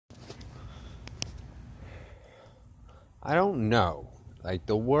I don't know. Like,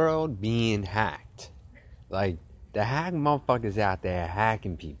 the world being hacked. Like, the hack motherfuckers out there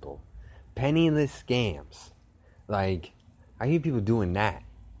hacking people. Penniless scams. Like, I hear people doing that.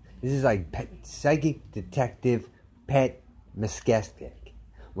 This is like psychic detective Pet Majestic.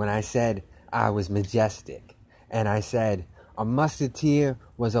 When I said I was majestic. And I said a musketeer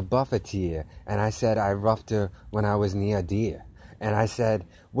was a buffeteer. And I said I roughed her when I was near deer. And I said,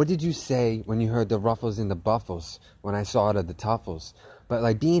 what did you say when you heard the ruffles in the buffles when I saw it at the tuffles? But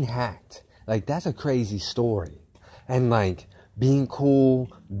like being hacked, like that's a crazy story. And like being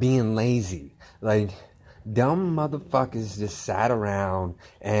cool, being lazy, like dumb motherfuckers just sat around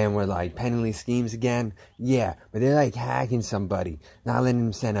and were like penniless schemes again. Yeah, but they're like hacking somebody, not letting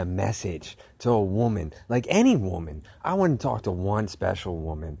them send a message to a woman, like any woman. I wouldn't talk to one special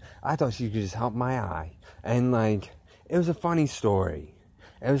woman. I thought she could just help my eye. And like, it was a funny story.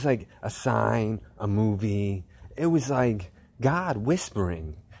 It was like a sign, a movie. It was like God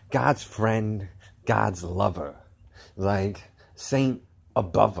whispering, God's friend, God's lover, like Saint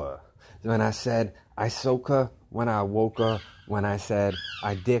above her. When I said I soak her, when I woke her, when I said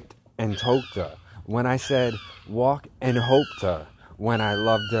I dipped and toked her, when I said walk and hoped her, when I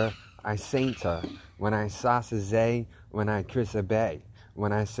loved her, I saint her, when I sauce when I kiss a bay,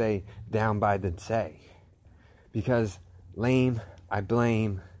 when I say down by the say. Because lame, I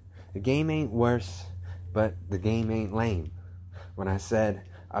blame. The game ain't worse, but the game ain't lame. When I said,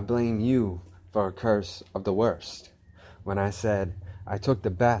 I blame you for a curse of the worst. When I said, I took the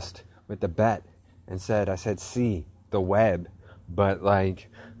best with the bet and said, I said, see, the web. But like,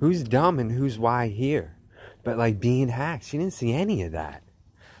 who's dumb and who's why here? But like being hacked, she didn't see any of that.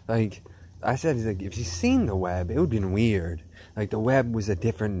 Like, I said, like, if she's seen the web, it would have been weird. Like, the web was a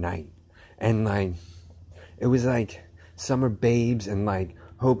different night. And like, it was like Summer Babes and like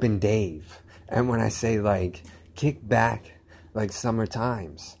Hope and Dave. And when I say like kick back, like summer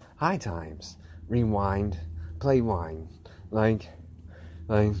times, high times, rewind, play wine, like,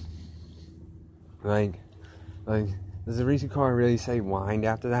 does the recent car really say wind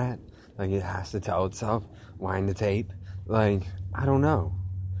after that? Like it has to tell itself, wind the tape. Like, I don't know.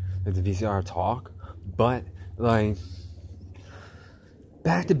 Like the VCR talk, but like,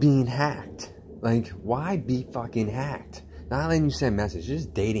 back to being hacked. Like, why be fucking hacked? Not letting you send messages,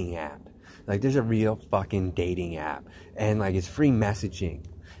 just dating app. Like, there's a real fucking dating app. And, like, it's free messaging.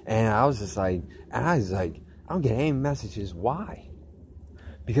 And I was like, I don't get any messages. Why?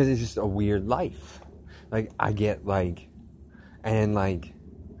 Because it's just a weird life. Like, I get, like, and, like,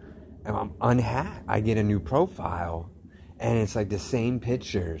 and I'm unhacked. I get a new profile. And it's, like, the same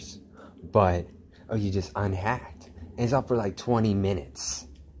pictures. But, oh, you just unhacked. And it's up for, like, 20 minutes.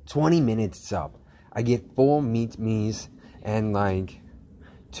 20 minutes up. I get 4 meet me's and like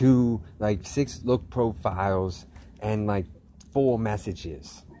 2, like 6 look profiles and like 4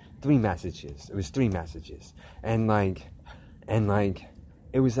 messages. 3 messages. It was 3 messages. And like,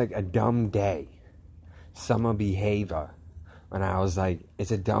 it was like a dumb day. Summer behavior. When I was like,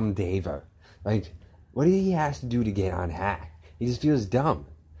 it's a dumb daver. Like, what do he has to do to get on hack? He just feels dumb.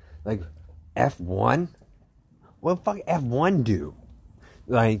 Like, F1? What the fuck F1 do?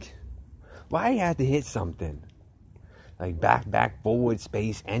 Like, why you have to hit something? Like, back, forward,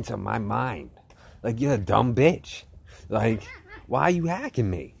 space, enter my mind. Like, you're a dumb bitch. Like, why are you hacking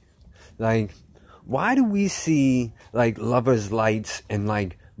me? Like, why do we see, like, Lovers Lights and,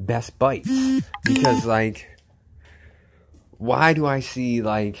 like, Best Bites? Because, like, why do I see,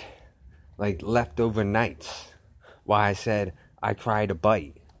 like, Leftover Nights? Why I said, I cried a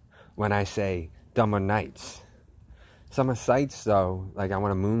bite. When I say, Dumber Nights. Summer sights, though, like I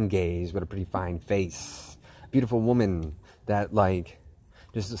want to moon gaze with a pretty fine face. A beautiful woman that, like,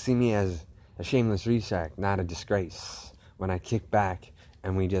 just see me as a shameless recheck, not a disgrace. When I kick back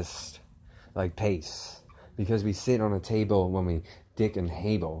and we just, like, pace. Because we sit on a table when we dick and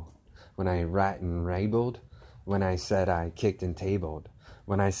hable. When I rat and rabbled. When I said I kicked and tabled.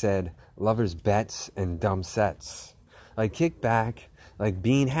 When I said lovers' bets and dumb sets. Like, kick back, like,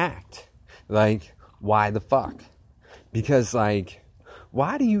 being hacked. Like, why the fuck? Because, like,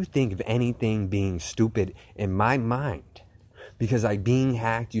 why do you think of anything being stupid in my mind? Because, like, being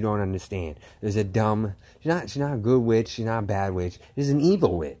hacked, you don't understand. There's a dumb, she's not a good witch, she's not a bad witch. There's an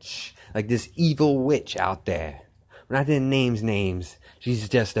evil witch. Like, this evil witch out there. We're not doing names. She's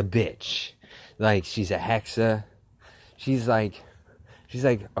just a bitch. Like, she's a hexer. She's like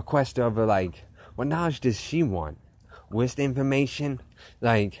a quester of her, like, what knowledge does she want? Wisdom information?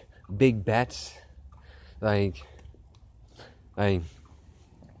 Like, big bets? Like,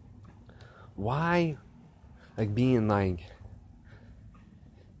 why, like, being like,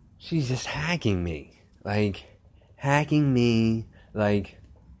 she's just hacking me. Like, hacking me. Like,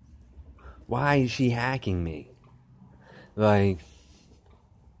 why is she hacking me? Like,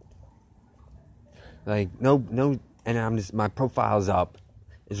 no, and I'm just, my profile's up,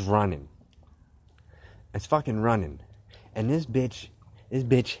 it's running. It's fucking running. And this bitch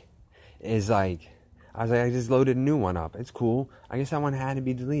is like, I was like, I just loaded a new one up. It's cool. I guess that one had to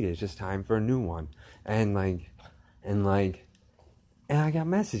be deleted. It's just time for a new one. And I got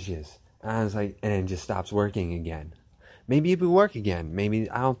messages. And I was like, and it just stops working again. Maybe it will work again. Maybe,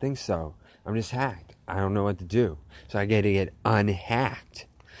 I don't think so. I'm just hacked. I don't know what to do. So I gotta get unhacked.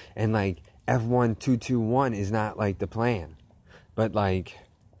 And like, F1221 is not like the plan. But like,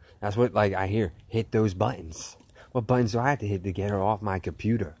 that's what like I hear. Hit those buttons. What buttons do I have to hit to get her off my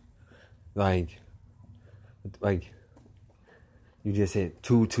computer? Like you just hit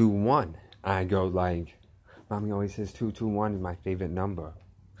 221. I go like, Mommy always says 221 is my favorite number.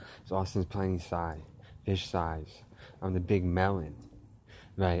 It's Austin's plenty size, fish size. I'm the big melon.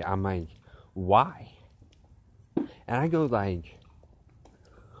 Right? I'm like, why? And I go like,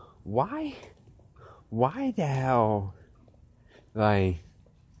 why? Why the hell? Like,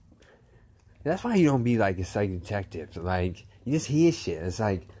 that's why you don't be like a psych detective. Like, you just hear shit. It's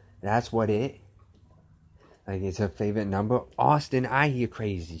like, that's what it. Like, it's her favorite number. Austin, I hear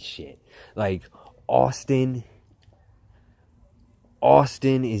crazy shit. Like, Austin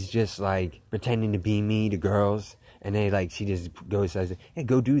is just like pretending to be me to girls. And they like, she just goes, says, hey,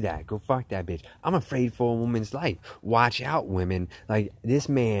 go do that. Go fuck that bitch. I'm afraid for a woman's life. Watch out, women. Like, this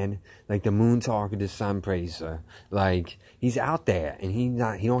man, like the moon talker, the sun praiser, like, he's out there and he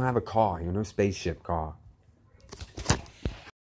don't have a car. He has no spaceship car.